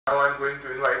Now I am going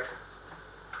to invite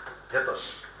Hetas.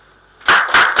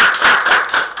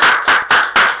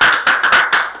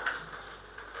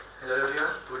 Hello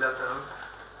everyone, good afternoon.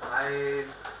 I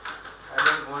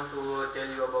don't want to tell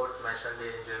you about my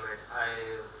Sunday enjoyment.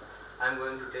 I'm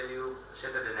going to tell you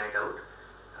Saturday night out.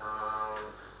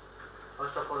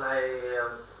 First of all, I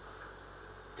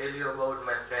tell you about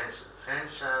my friends. Friends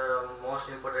are most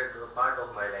important part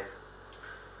of my life.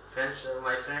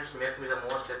 My friends make me the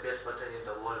most happiest person in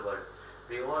the whole world.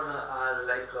 We all are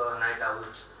like night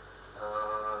owls.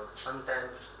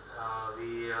 Sometimes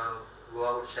we go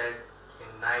outside in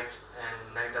nights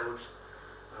and night owls.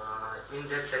 In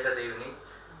that Saturday evening,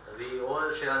 we all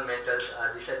 7 mentals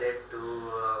are decided to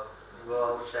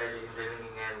go outside in the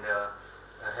evening and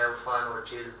have fun or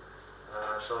chill.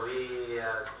 So we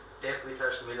take with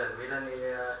us Milan. Milan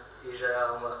is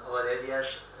our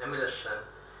area's MLS son.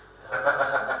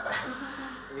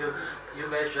 You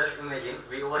guys just imagine,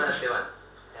 we all are 7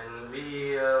 and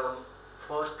we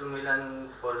forced to Milan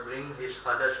for bring his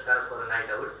father's car for a night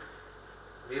out.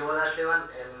 We all are 7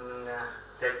 and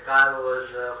that car was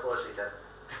 4-seater.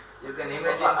 You can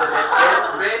imagine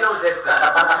the brain of that car.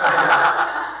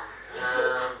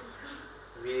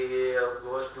 We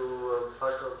go to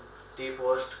first of tea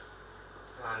post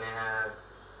and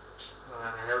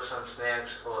have some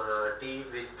snacks or tea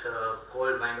with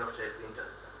cold mind of that winter.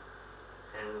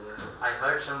 And I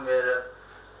heard somewhere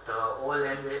the all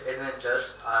adventures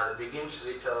begins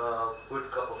with a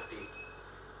good cup of tea.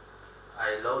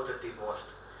 I love the tea most.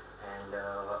 And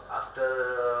after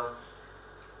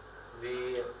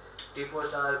tea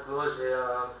posts are closed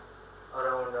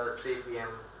around 3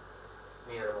 p.m.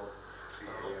 near about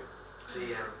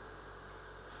 3 a.m.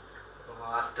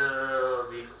 After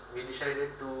we decided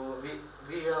to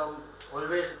we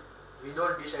always we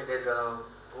don't decided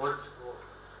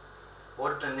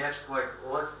what the next point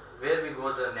where we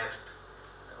go the next.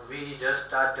 We just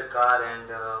start the car and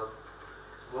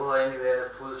go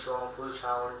anywhere, full song, full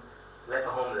sound, like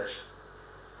a homeless.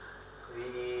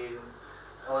 We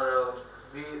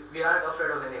aren't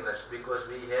afraid of any mess because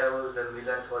we have the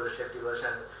Milan for the safety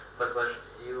purpose.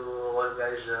 You all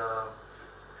guys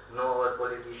know our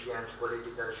politicians,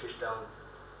 political system.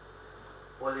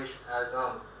 Police are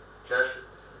come, just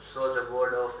saw the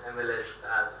board of MLS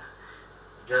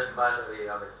just pass away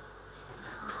of it.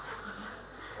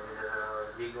 And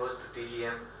we go to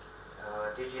TGM.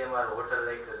 TGM are hotel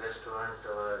like a restaurant.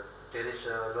 There is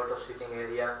a lot of sitting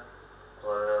area.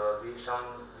 Or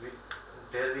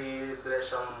there we play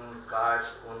some cards,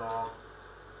 Uno,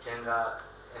 Jenga,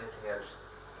 anything else.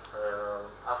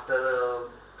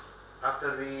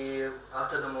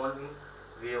 After the morning,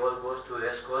 we all goes to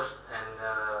race course and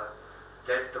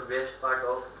that's the best part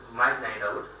of my night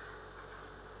out.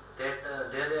 That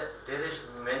there is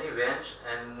many vans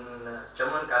and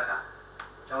Chaman Kaka.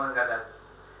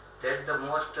 That's the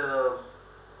most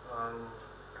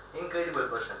incredible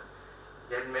person.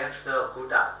 That makes the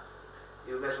guta.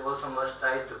 You guys also must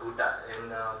try the guta,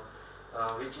 and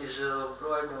which is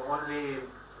provided only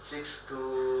 6 to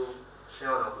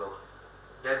 7 o'clock.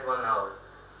 That 1 hour.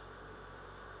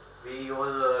 We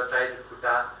all try the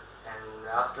guta, and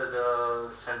after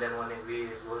the Sunday morning we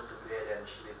go to bed and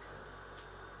sleep.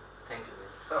 Thank you.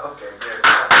 Okay, great.